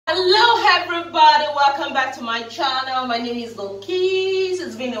Hello everybody, welcome back to my channel. My name is Bilikis.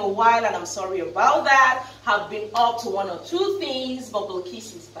 It's been a while and I'm sorry about that. I've been up to one or two things, but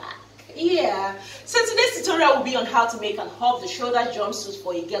Bilikis is back. Yeah. So today's tutorial will be on how to make an off-the-shoulder jumpsuit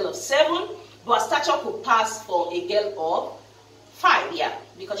for a girl of 7, but stature could pass for a girl of 5, yeah,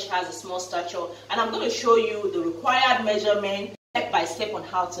 because she has a small stature. And I'm going to show you the required measurement step by step on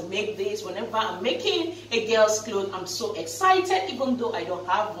how to make this. Whenever I'm making a girl's clothes, I'm so excited, even though I don't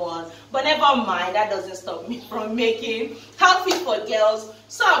have one. But never mind, that doesn't stop me from making outfits for girls.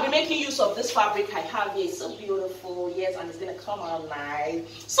 So I'll be making use of this fabric I have here. It's so beautiful, yes, and it's gonna come out nice.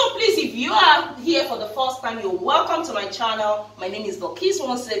 So please, if you are here for the first time, you're welcome to my channel. My name is Bilikis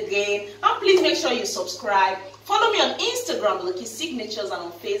once again, and please make sure you subscribe. Follow me on Instagram, Bilikis Signatures, and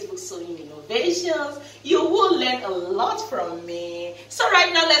on Facebook, Sewing Innovations. You will learn a lot from me. So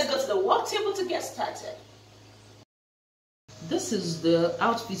right now, let's go to the work table to get started. This is the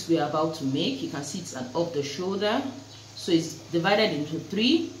outfit we are about to make. You can see it's an off the shoulder. So it's divided into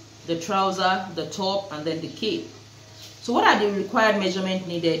 3, the trouser, the top, and then the cape. So what are the required measurements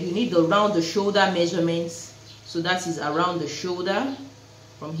needed? You need the round the shoulder measurements. So that is around the shoulder,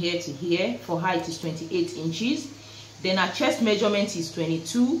 from here to here. For height is 28 inches. Then our chest measurement is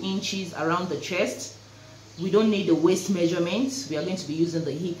 22 inches around the chest. We don't need the waist measurements. We are going to be using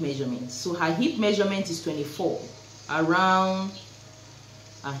the hip measurements. So her hip measurement is 24 around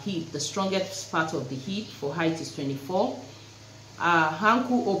her hip. The strongest part of the hip for height is 24. Our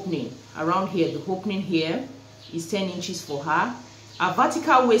ankle opening around here, the opening here is 10 inches for her. Our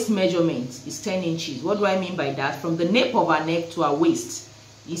vertical waist measurement is 10 inches. What do I mean by that? From the nape of her neck to her waist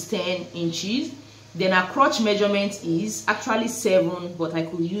is 10 inches. Then our crotch measurement is actually 7, but I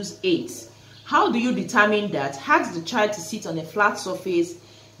could use 8. How do you determine that? Ask the child to sit on a flat surface,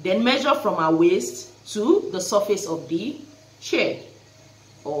 then measure from her waist to the surface of the chair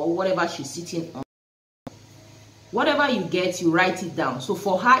or whatever she's sitting on. Whatever you get, you write it down. So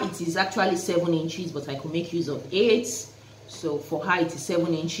for her, it is actually 7 inches, but I could make use of 8. So for her, it is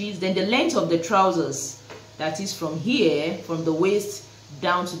 7 inches. Then the length of the trousers, that is from here, from the waist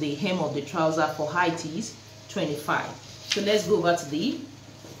down to the hem of the trouser, for height is 25. So let's go over to the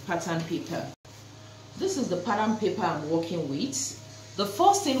pattern paper. This is the pattern paper I'm working with. The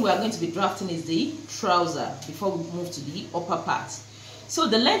first thing we are going to be drafting is the trouser before we move to the upper part. So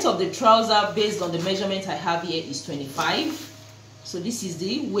the length of the trouser based on the measurement I have here is 25. So this is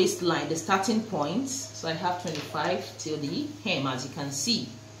the waistline, the starting point. So I have 25 till the hem, as you can see.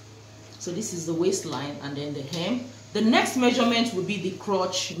 So this is the waistline and then the hem. The next measurement will be the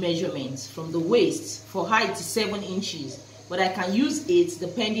crotch measurement from the waist. For height is 7 inches, but I can use 8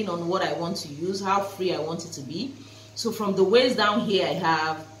 depending on what I want to use, how free I want it to be. So from the waist down here, I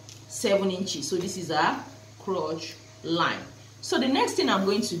have 7 inches. So this is a crotch line. So the next thing I'm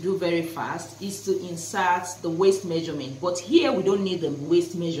going to do very fast is to insert the waist measurement. But here we don't need the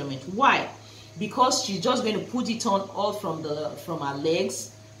waist measurement. Why? Because she's just going to put it on all from her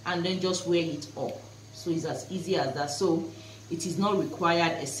legs and then just wear it up. So it's as easy as that. So it is not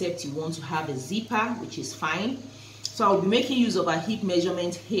required except you want to have a zipper, which is fine. So I'll be making use of a hip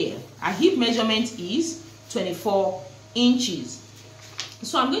measurement here. Our hip measurement is 24 inches.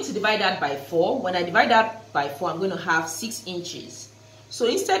 So I'm going to divide that by 4. When I divide that by 4, I'm going to have 6 inches. So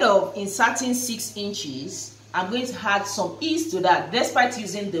instead of inserting 6 inches, I'm going to add some ease to that. Despite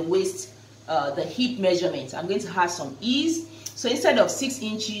using the waist, the hip measurement, I'm going to add some ease. So instead of 6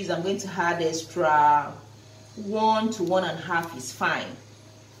 inches, I'm going to add extra 1 to 1.5 is fine.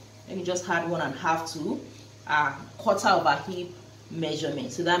 Let me just add 1.5 to a quarter of a hip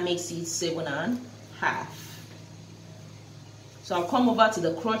measurement. So that makes it 7.5. So I'll come over to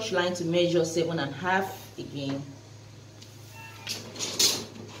the crotch line to measure 7.5 again.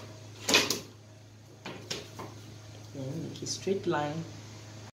 Then make a straight line.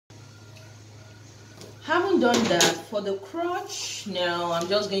 Having done that, for the crotch, now I'm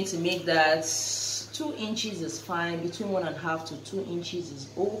just going to make that 2 inches is fine. Between 1.5 to 2 inches is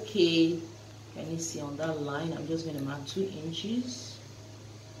okay. Can you see on that line? I'm just going to mark 2 inches.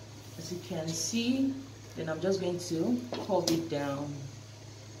 As you can see, then I'm just going to curve it down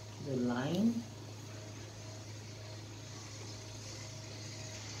the line.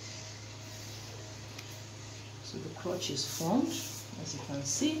 So the crotch is formed, as you can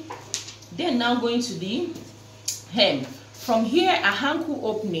see. Then now going to the hem. From here, a ankle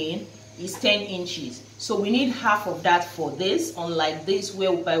opening is 10 inches. So we need half of that for this, unlike this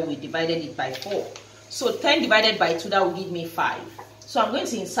whereby we divided it by 4. So 10 divided by 2, that will give me 5. So I'm going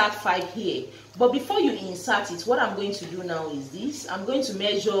to insert 5 here. But before you insert it, what I'm going to do now is this. I'm going to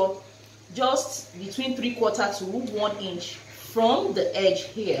measure just between 3/4 to 1 inch from the edge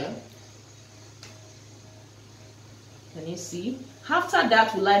here. Can you see? After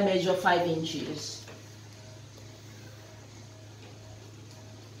that, will I measure 5 inches?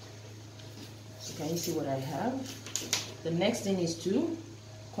 So can you see what I have? The next thing is to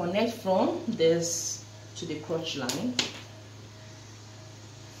connect from this to the crotch line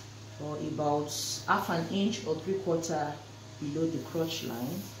for about 1/2 inch or 3/4 below the crotch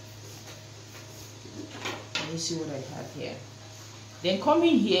line. Can you see what I have here? Then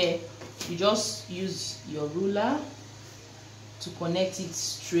coming here, you just use your ruler to connect it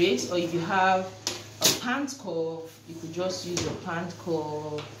straight, or if you have a pant curve, you could just use your pant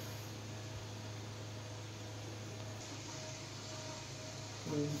curve.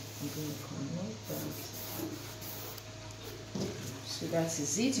 I'm going to connect that. So that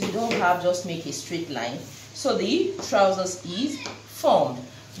is it. You don't have, just make a straight line. So the trousers is formed.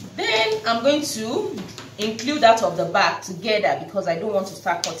 Then I'm going to include that of the back together because I don't want to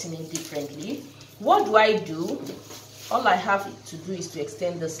start cutting it differently. What do I do? All I have to do is to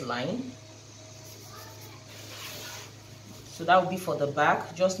extend this line. So that will be for the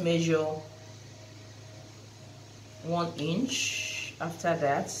back. Just measure 1 inch. After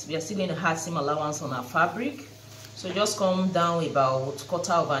that, we are still going to have seam allowance on our fabric. So just come down about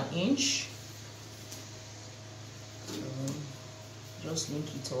 1/4 inch. Just link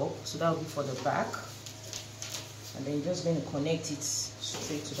it up. So that will be for the back. And then just going to connect it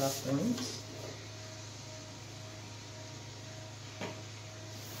straight to that point.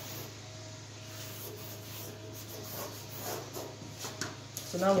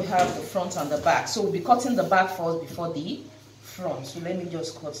 So now we have the front and the back. So we'll be cutting the back first before the front. So let me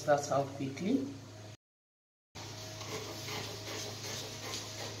just cut that out quickly.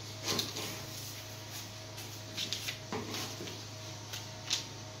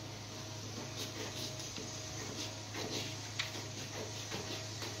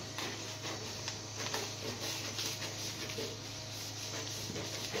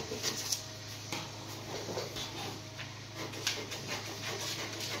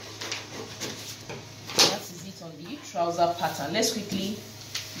 On the trouser pattern. Let's quickly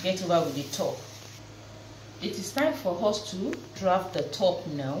get over with the top. It is time for us to draft the top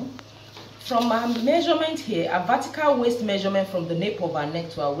now. From our measurement here, a vertical waist measurement from the nape of our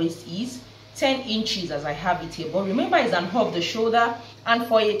neck to our waist is 10 inches as I have it here. But remember, it's an off the shoulder, and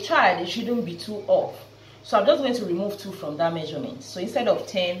for a child, it shouldn't be too off. So I'm just going to remove 2 from that measurement. So instead of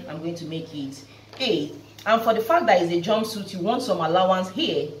 10, I'm going to make it 8. And for the fact that it's a jumpsuit, you want some allowance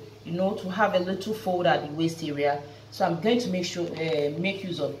here, you know, to have a little fold at the waist area. So I'm going to make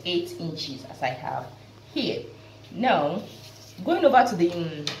use of 8 inches as I have here. Now, going over to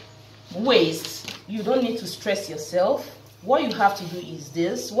the waist, you don't need to stress yourself. What you have to do is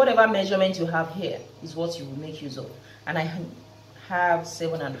this: whatever measurement you have here is what you will make use of. And I have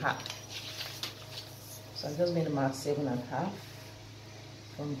 7.5. So I'm just going to mark 7.5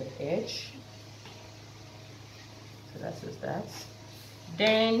 from the edge. So that is that.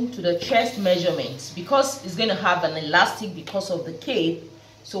 Then to the chest measurement, because it's going to have an elastic because of the cape,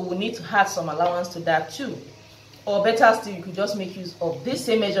 so we need to add some allowance to that too. Or better still, you could just make use of this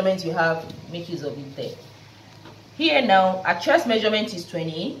same measurement you have, make use of it there. Here now, our chest measurement is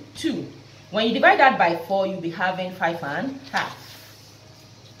 22. When you divide that by 4, you'll be having 5.5.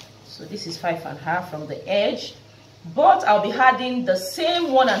 So this is 5.5 from the edge, but I'll be adding the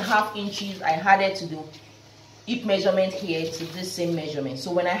same 1.5 inches I added to the hip measurement here to this same measurement.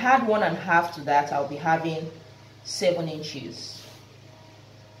 So when I add 1.5 to that, I'll be having 7 inches.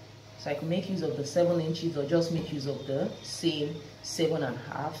 So I can make use of the 7 inches or just make use of the same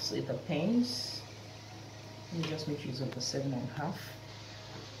 7.5. So it depends. You just make use of the 7.5.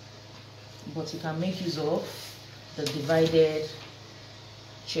 But you can make use of the divided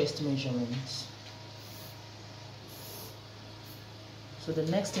chest measurements. So the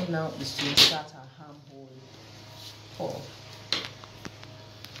next thing now is to insert our armhole.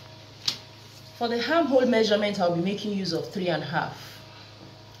 For the armhole measurement, I'll be making use of 3.5.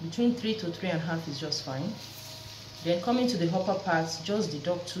 Between 3 to 3.5 is just fine. Then coming to the upper part, just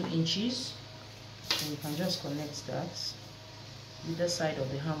deduct 2 inches, and you can just connect that with the side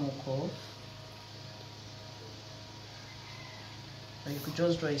of the armhole curve. Or you could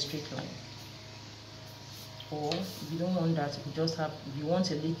just draw a straight line. Or if you don't want that, you could just have, if you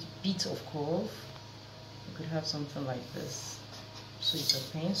want a little bit of curve, you could have something like this. So it's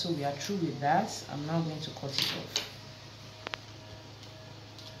a pen. So we are through with that. I'm now going to cut it off.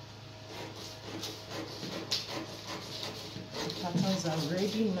 The patterns are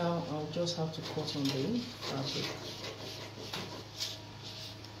ready now. I'll just have to cut on the fabric.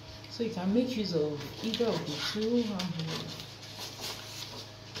 So you can make use of either of the two.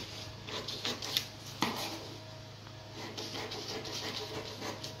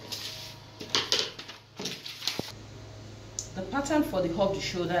 pattern for the off the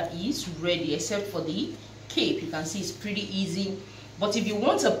shoulder is ready, except for the cape. You can see it's pretty easy. But if you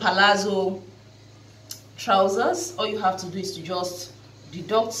want a palazzo trousers, all you have to do is to just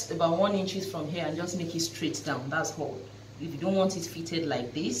deduct about 1 inch from here and just make it straight down. That's all. If you don't want it fitted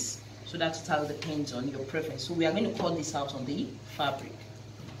like this, so that totally depends on your preference. So we are going to cut this out on the fabric.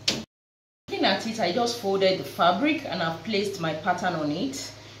 Looking at it, I just folded the fabric and I've placed my pattern on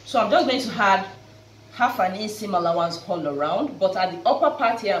it. So I'm just going to add half an inch seam allowance all around, but at the upper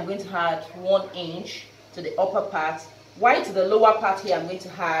part here I'm going to add 1 inch to the upper part, while to the lower part here I'm going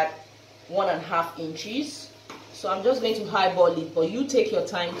to add 1.5 inches. So I'm just going to highball it, but you take your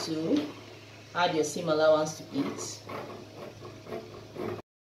time to add your seam allowance to it.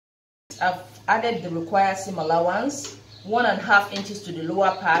 I've added the required seam allowance, 1.5 inches to the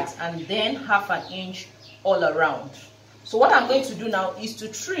lower part, and then half an inch all around. So what I'm going to do now is to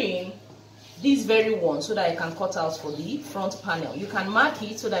trim this very one so that I can cut out for the front panel. You can mark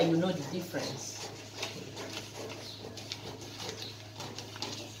it so that you know the difference.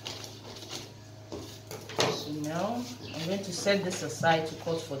 So now I'm going to set this aside to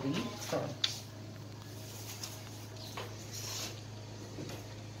cut for the front.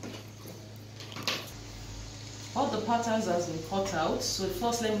 All the patterns has been cut out. So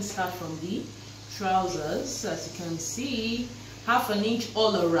first let me start from the trousers. As you can see, half an inch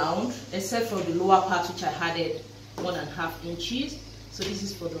all around, except for the lower part which I added 1.5 inches. So this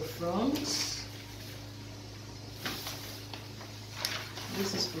is for the front.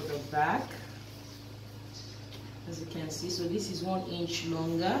 This is for the back. As you can see, so this is 1 inch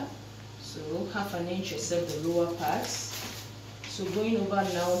longer. So half an inch except the lower parts. So going over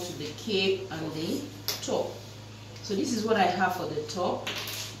now to the cape and the top. So this is what I have for the top.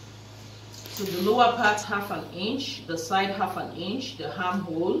 So the lower part half an inch, the side half an inch, the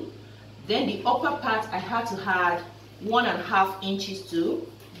armhole. Then the upper part I had to add 1.5 inches to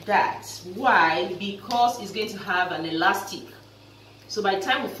that. Why? Because it's going to have an elastic. So by the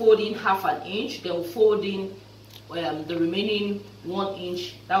time we fold in half an inch, then we'll fold in the remaining 1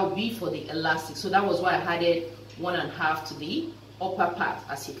 inch. That will be for the elastic. So that was why I added 1.5 to the upper part,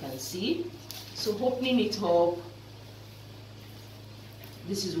 as you can see. So opening it up,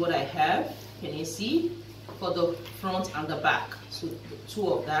 this is what I have. Can you see? For the front and the back. So the two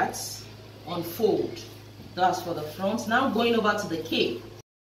of that unfold. That's for the front. Now going over to the cape.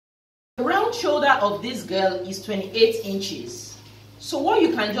 The round shoulder of this girl is 28 inches. So what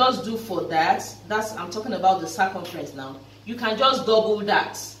you can just do for that, I'm talking about the circumference now. You can just double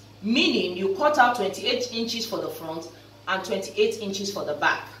that. Meaning you cut out 28 inches for the front and 28 inches for the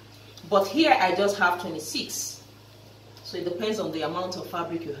back. But here I just have 26. So it depends on the amount of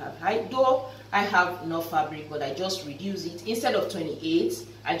fabric you have. Though I have enough fabric, but I just reduce it. Instead of 28,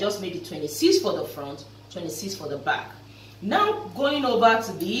 I just made it 26 for the front, 26 for the back. Now going over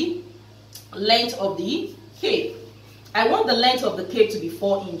to the length of the cape. I want the length of the cape to be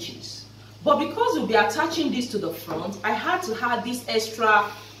 4 inches. But because we'll be attaching this to the front, I had to add this extra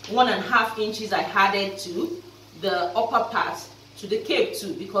 1.5 inches I added to the upper part to the cape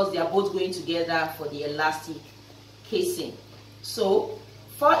too, because they are both going together for the elastic casing. So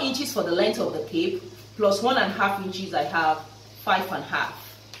 4 inches for the length of the cape plus 1.5 inches, I have 5.5.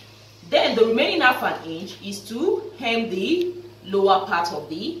 Then the remaining half an inch is to hem the lower part of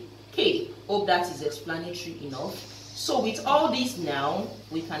the cape. Hope that is explanatory enough. So with all this now,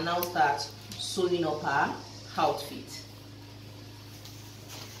 we can now start sewing up our outfit.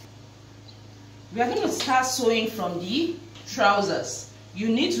 We are going to start sewing from the trousers. You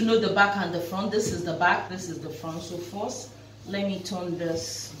need to know the back and the front. This is the back, this is the front. So first, let me turn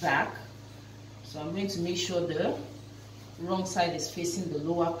this back. So I'm going to make sure the wrong side is facing the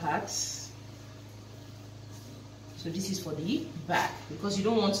lower parts. So this is for the back, because you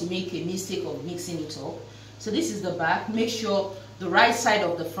don't want to make a mistake of mixing it up. So this is the back. Make sure the right side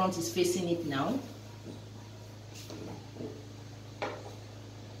of the front is facing it now,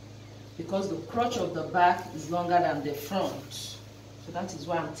 because the crotch of the back is longer than the front. So that is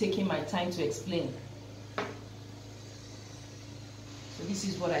why I'm taking my time to explain. So this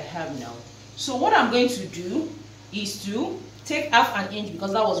is what I have now. So what I'm going to do is to take half an inch,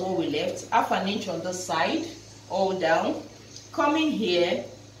 because that was what we left, half an inch on this side, all down, coming here,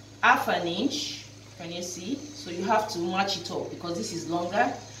 half an inch, can you see? So you have to match it up, because this is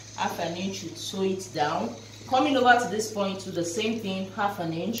longer, half an inch, you sew it down, coming over to this point to the same thing, half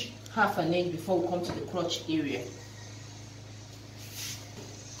an inch before we come to the crotch area.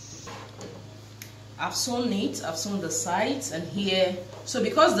 I've sewn it, I've sewn the sides and here. So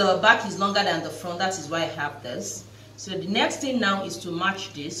because the back is longer than the front, that is why I have this. So the next thing now is to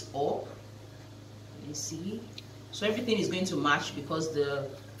match this up. You see, So everything is going to match because the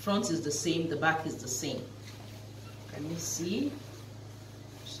front is the same, the back is the same. Let me see.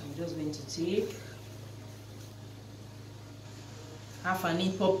 So I'm just going to take half an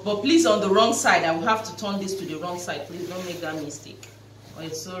inch, but please on the wrong side. I will have to turn this to the wrong side. Please don't make that mistake. Oh,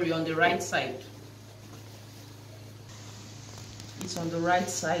 sorry, on the right side. It's on the right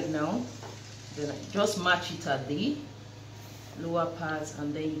side now. Then I just match it at the lower part,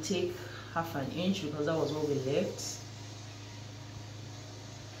 and then you take half an inch because that was what we left.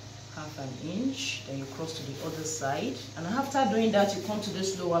 Half an inch, then you cross to the other side, and after doing that you come to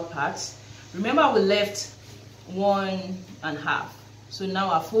this lower part. Remember we left 1.5, so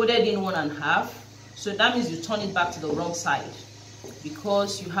now I folded in 1.5, so that means you turn it back to the wrong side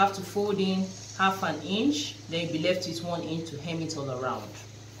because you have to fold in half an inch, then you'll be left with 1 inch to hem it all around.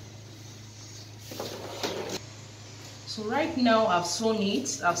 So right now I've sewn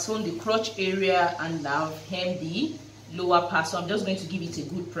it, I've sewn the crotch area and I've hemmed the lower part, so I'm just going to give it a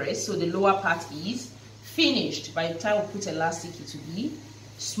good press. So the lower part is finished. By the time we put elastic it will be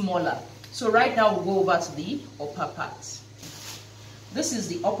smaller. So right now we'll go over to the upper part. This is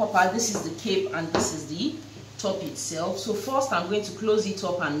the upper part, this is the cape, and this is the top itself. So first I'm going to close it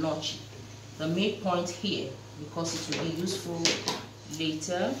up and notch the midpoint here because it will be useful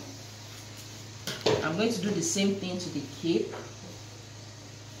later. I'm going to do the same thing to the cape.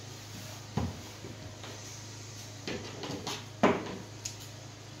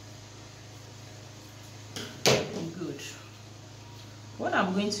 Good. What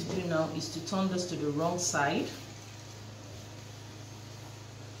I'm going to do now is to turn this to the wrong side.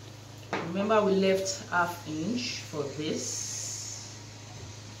 Remember we left ½ inch for this.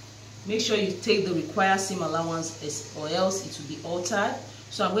 Make sure you take the required seam allowance or else it will be altered.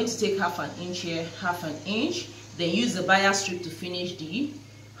 So I'm going to take ½ inch here, ½ inch, then use the bias strip to finish the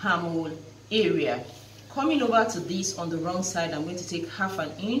armhole area. Coming over to this on the wrong side, I'm going to take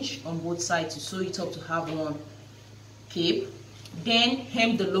 ½ inch on both sides to sew it up to have one cape. Then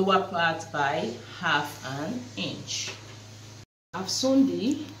hem the lower part by ½ inch. I've sewn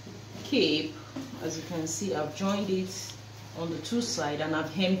the cape. As you can see, I've joined it on the two sides and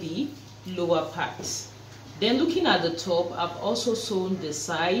I've hemmed the lower part. Then looking at the top, I've also sewn the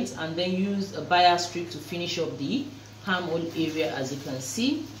sides and then used a bias strip to finish up the armhole area, as you can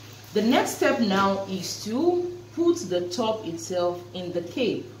see. The next step now is to put the top itself in the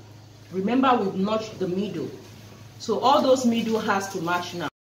cape. Remember we've notched the middle, so all those middle has to match now.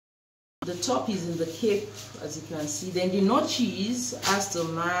 The top is in the cape, as you can see. Then the notches has to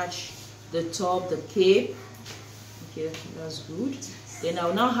match the top, the cape. Okay, that's good. Then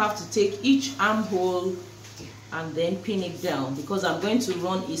I'll now have to take each armhole and then pin it down because I'm going to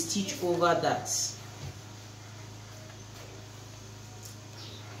run a stitch over that.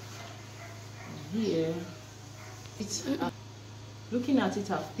 Here, it's looking at it,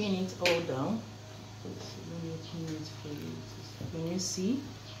 I've pinned it all down. Let me pin it for you. Can you see?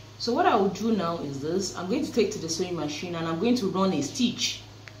 So what I will do now is this. I'm going to take to the sewing machine and I'm going to run a stitch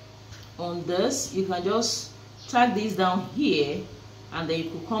on this. You can just tack this down here, and then you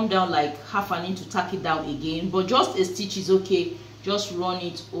could come down like ½ inch to tack it down again, but just a stitch is okay. Just run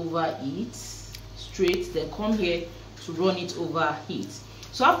it over it straight, then come here to run it over it.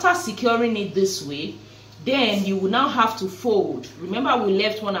 So after securing it this way, then you will now have to fold. Remember we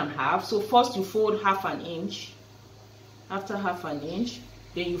left 1.5, so first you fold ½ inch. After ½ inch,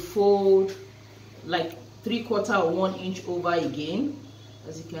 then you fold like 3/4 or 1 inch over again,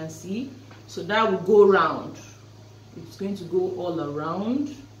 as you can see. So that will go round. It's going to go all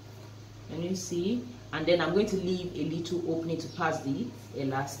around, and you see, and then I'm going to leave a little opening to pass the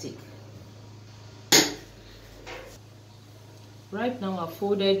elastic. Right now I've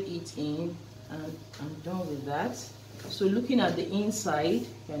folded it in and I'm done with that. So looking at the inside,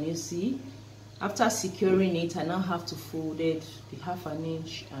 can you see, after securing it, I now have to fold it the ½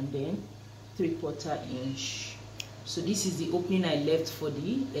 inch and then 3/4 inch. So this is the opening I left for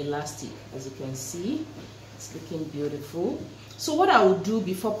the elastic. As you can see, it's looking beautiful. So what I will do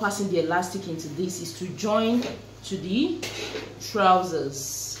before passing the elastic into this is to join to the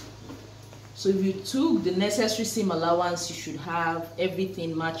trousers. So if you took the necessary seam allowance, you should have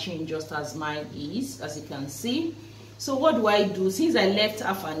everything matching just as mine is, as you can see. So what do I do? Since I left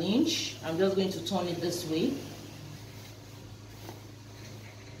 ½ inch, I'm just going to turn it this way.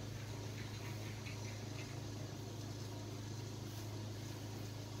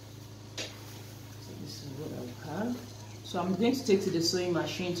 So I'm going to take to the sewing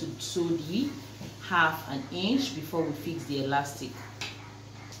machine to sew the ½ inch before we fix the elastic.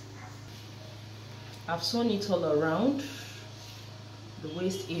 I've sewn it all around the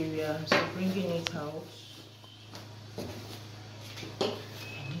waist area, so bringing it out. Can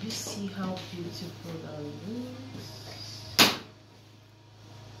you see how beautiful that looks?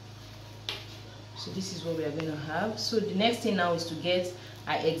 So this is what we are going to have. So the next thing now is to get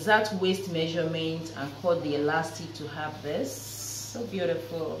our exact waist measurement and cut the elastic to have this. So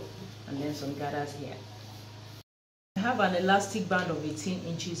beautiful. And then some gathers here. I have an elastic band of 18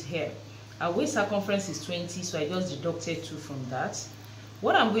 inches here. Our waist circumference is 20, so I just deducted 2 from that.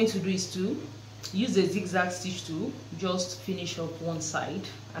 What I'm going to do is to use the zigzag stitch to just finish up one side,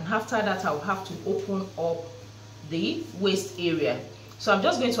 and after that I'll have to open up the waist area. So I'm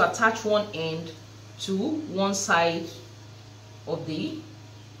just going to attach one end to one side of the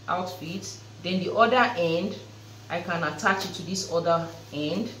outfit, then the other end I can attach it to this other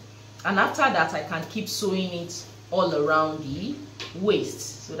end, and after that I can keep sewing it all around the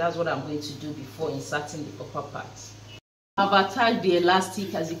waist. So that's what I'm going to do before inserting the upper part. I've attached the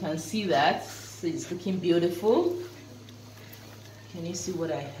elastic, as you can see that, so it's looking beautiful. Can you see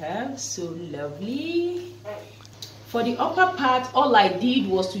what I have? So lovely. For the upper part, all I did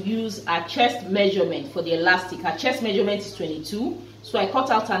was to use a chest measurement for the elastic. Our chest measurement is 22, so I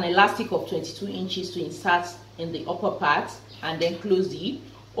cut out an elastic of 22 inches to insert in the upper part and then close the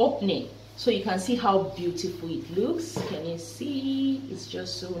opening. So you can see how beautiful it looks. Can you see? It's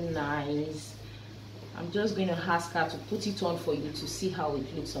just so nice. I'm just going to ask her to put it on for you to see how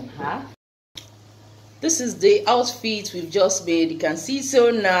it looks on her. This is the outfit we've just made. You can see it's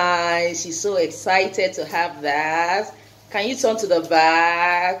so nice. She's so excited to have that. Can you turn to the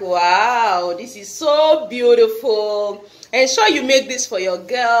back? Wow, this is so beautiful. Ensure you make this for your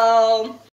girl.